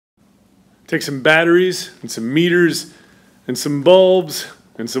Take some batteries and some meters and some bulbs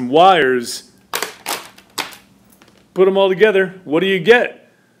and some wires. Put them all together. What do you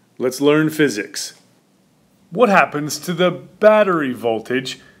get? Let's learn physics. What happens to the battery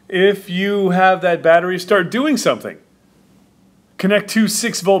voltage if you have that battery start doing something? Connect two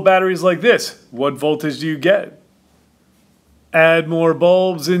 6-volt batteries like this. What voltage do you get? Add more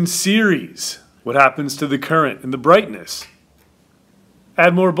bulbs in series. What happens to the current and the brightness?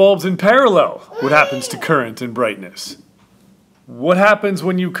 Add more bulbs in parallel. What happens to current and brightness? What happens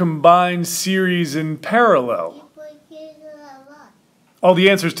when you combine series and parallel? All the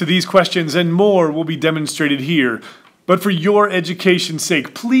answers to these questions and more will be demonstrated here. But for your education's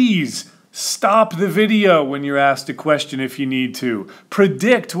sake, please stop the video when you're asked a question if you need to.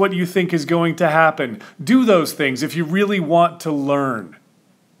 Predict what you think is going to happen. Do those things if you really want to learn.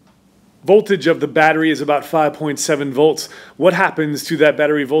 Voltage of the battery is about 5.7 volts. What happens to that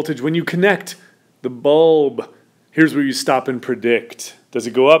battery voltage when you connect the bulb? Here's where you stop and predict. Does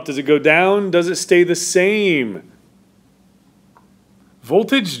it go up? Does it go down? Does it stay the same?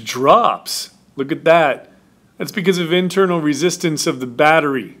 Voltage drops. Look at that. That's because of internal resistance of the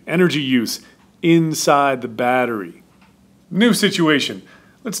battery, energy use inside the battery. New situation.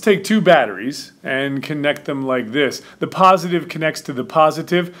 Let's take two batteries and connect them like this. The positive connects to the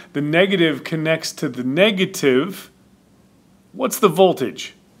positive. The negative connects to the negative. What's the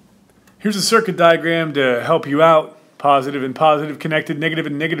voltage? Here's a circuit diagram to help you out. Positive and positive connected, negative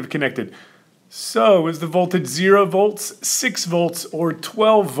and negative connected. So is the voltage 0 volts, 6 volts, or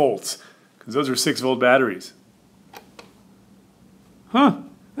 12 volts? Because those are 6-volt batteries.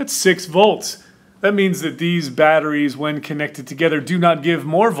 That's 6 volts. That means that these batteries, when connected together, do not give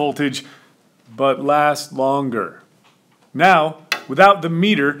more voltage, but last longer. Now, without the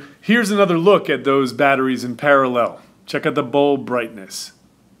meter, here's another look at those batteries in parallel. Check out the bulb brightness.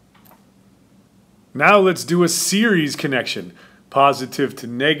 Now let's do a series connection. Positive to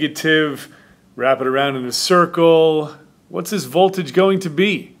negative, wrap it around in a circle. What's this voltage going to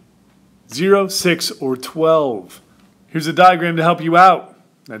be? 0, 6, or 12? Here's a diagram to help you out.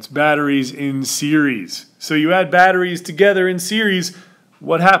 That's batteries in series. So you add batteries together in series,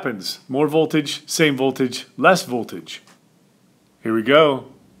 what happens? More voltage, same voltage, less voltage. Here we go.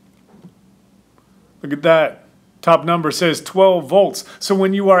 Look at that. Top number says 12 volts. So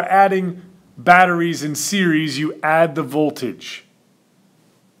when you are adding batteries in series, you add the voltage.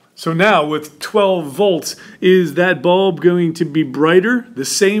 So now with 12 volts, is that bulb going to be brighter, the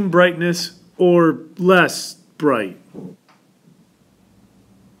same brightness, or less bright?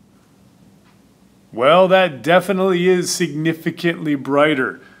 Well, that definitely is significantly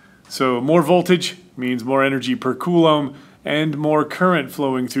brighter. So more voltage means more energy per coulomb and more current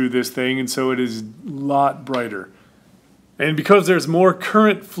flowing through this thing, and so it is a lot brighter. And because there's more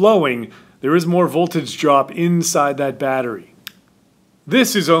current flowing, there is more voltage drop inside that battery.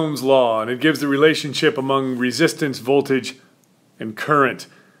 This is Ohm's law, and it gives the relationship among resistance, voltage, and current.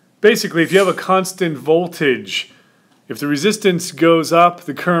 Basically, if you have a constant voltage, if the resistance goes up,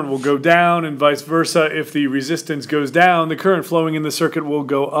 the current will go down, and vice versa. If the resistance goes down, the current flowing in the circuit will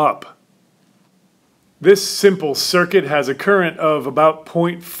go up. This simple circuit has a current of about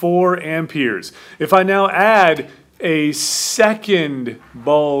 0.4 amperes. If I now add a second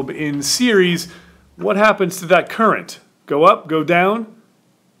bulb in series, what happens to that current? Go up, go down,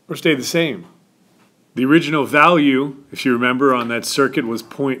 or stay the same? The original value, if you remember, on that circuit was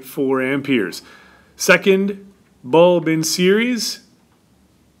 0.4 amperes. Second bulb in series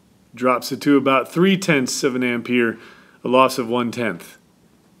drops it to about 0.3 of an ampere, a loss of 1/10.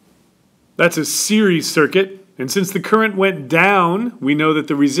 That's a series circuit, and since the current went down, we know that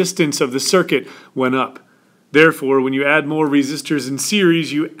the resistance of the circuit went up. Therefore, when you add more resistors in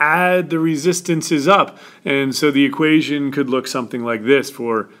series, you add the resistances up. And so the equation could look something like this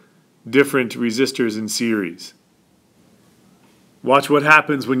for different resistors in series. Watch what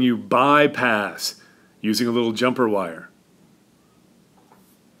happens when you bypass using a little jumper wire.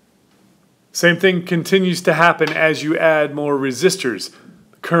 Same thing continues to happen as you add more resistors.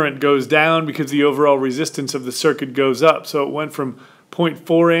 The current goes down because the overall resistance of the circuit goes up. So it went from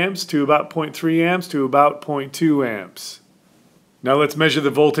 0.4 amps to about 0.3 amps to about 0.2 amps. Now let's measure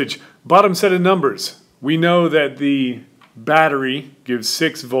the voltage. Bottom set of numbers. We know that the battery gives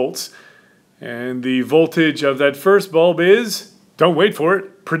 6 volts, and the voltage of that first bulb is, don't wait for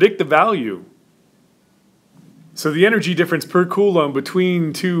it, predict the value. So the energy difference per coulomb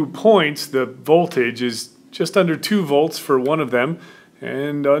between 2 points, the voltage, is just under 2 volts for one of them,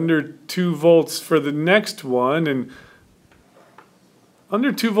 and under 2 volts for the next one, and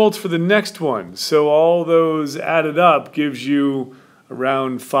under 2 volts for the next one. So all those added up gives you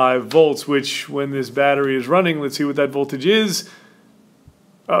around 5 volts, which when this battery is running, let's see what that voltage is.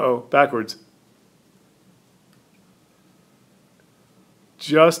 Uh-oh, backwards.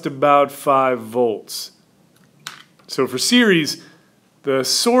 Just about 5 volts. So for series, the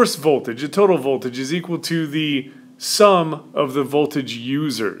source voltage, the total voltage, is equal to the sum of the voltage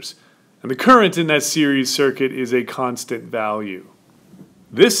users. And the current in that series circuit is a constant value.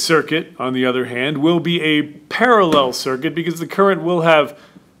 This circuit, on the other hand, will be a parallel circuit because the current will have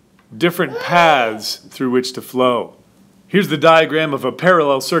different paths through which to flow. Here's the diagram of a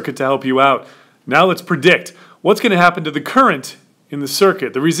parallel circuit to help you out. Now let's predict what's going to happen to the current in the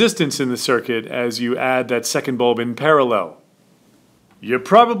circuit, the resistance in the circuit, as you add that second bulb in parallel. You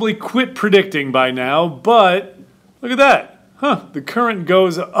probably quit predicting by now, but look at that. The current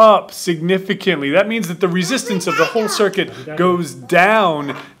goes up significantly. That means that the resistance of the whole circuit goes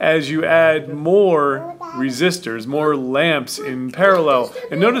down as you add more resistors, more lamps in parallel.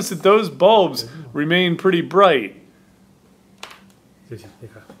 And notice that those bulbs remain pretty bright.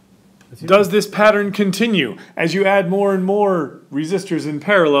 Does this pattern continue? As you add more and more resistors in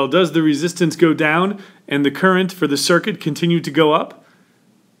parallel, does the resistance go down and the current for the circuit continue to go up?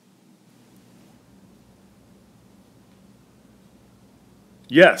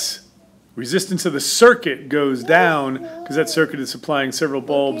 Yes. Resistance of the circuit goes down because that circuit is supplying several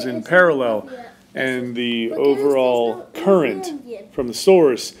bulbs in parallel, and the overall current from the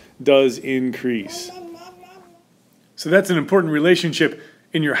source does increase. So that's an important relationship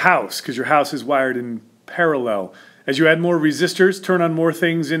in your house because your house is wired in parallel. As you add more resistors, turn on more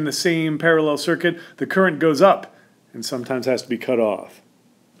things in the same parallel circuit, the current goes up and sometimes has to be cut off.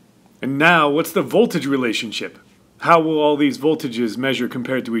 And now, what's the voltage relationship? How will all these voltages measure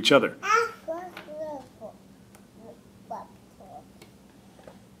compared to each other?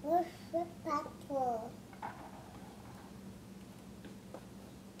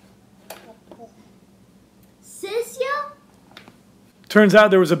 Turns out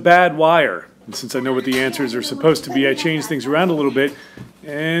there was a bad wire. And since I know what the answers are supposed to be, I changed things around a little bit.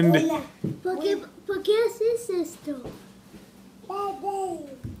 And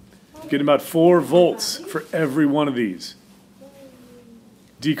get about 4 volts for every one of these,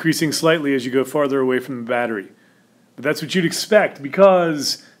 decreasing slightly as you go farther away from the battery. But that's what you'd expect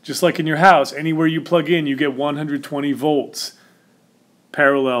because, just like in your house, anywhere you plug in, you get 120 volts.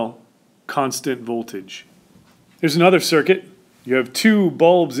 Parallel, constant voltage. Here's another circuit. You have 2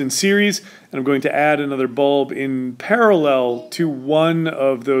 bulbs in series, and I'm going to add another bulb in parallel to one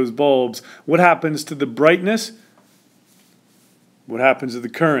of those bulbs. What happens to the brightness? What happens to the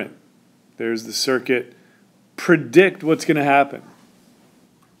current? There's the circuit. Predict what's going to happen.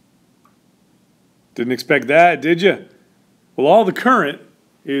 Didn't expect that, did you? Well, all the current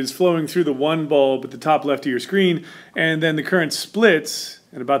is flowing through the one bulb at the top left of your screen, and then the current splits,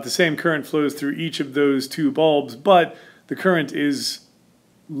 and about the same current flows through each of those 2 bulbs, but the current is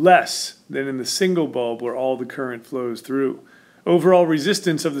less than in the single bulb where all the current flows through. Overall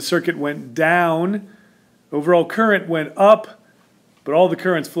resistance of the circuit went down. Overall current went up, but all the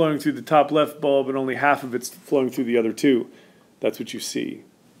current's flowing through the top left bulb and only half of it's flowing through the other 2. That's what you see.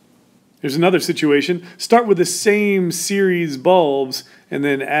 Here's another situation. Start with the same series bulbs and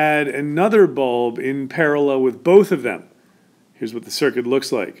then add another bulb in parallel with both of them. Here's what the circuit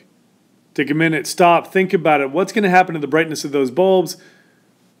looks like. Take a minute, stop, think about it. What's going to happen to the brightness of those bulbs?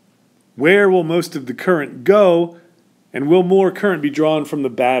 Where will most of the current go? And will more current be drawn from the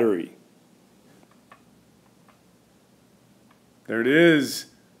battery? There it is.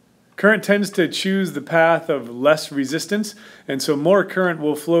 Current tends to choose the path of less resistance, and so more current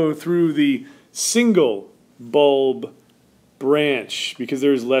will flow through the single bulb branch because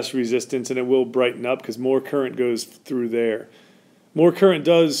there's less resistance and it will brighten up because more current goes through there. More current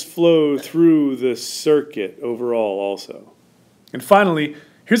does flow through the circuit overall also. And finally,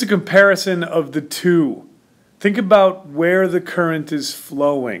 here's a comparison of the 2. Think about where the current is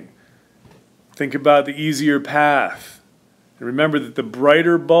flowing. Think about the easier path. And remember that the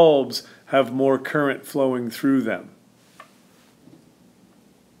brighter bulbs have more current flowing through them.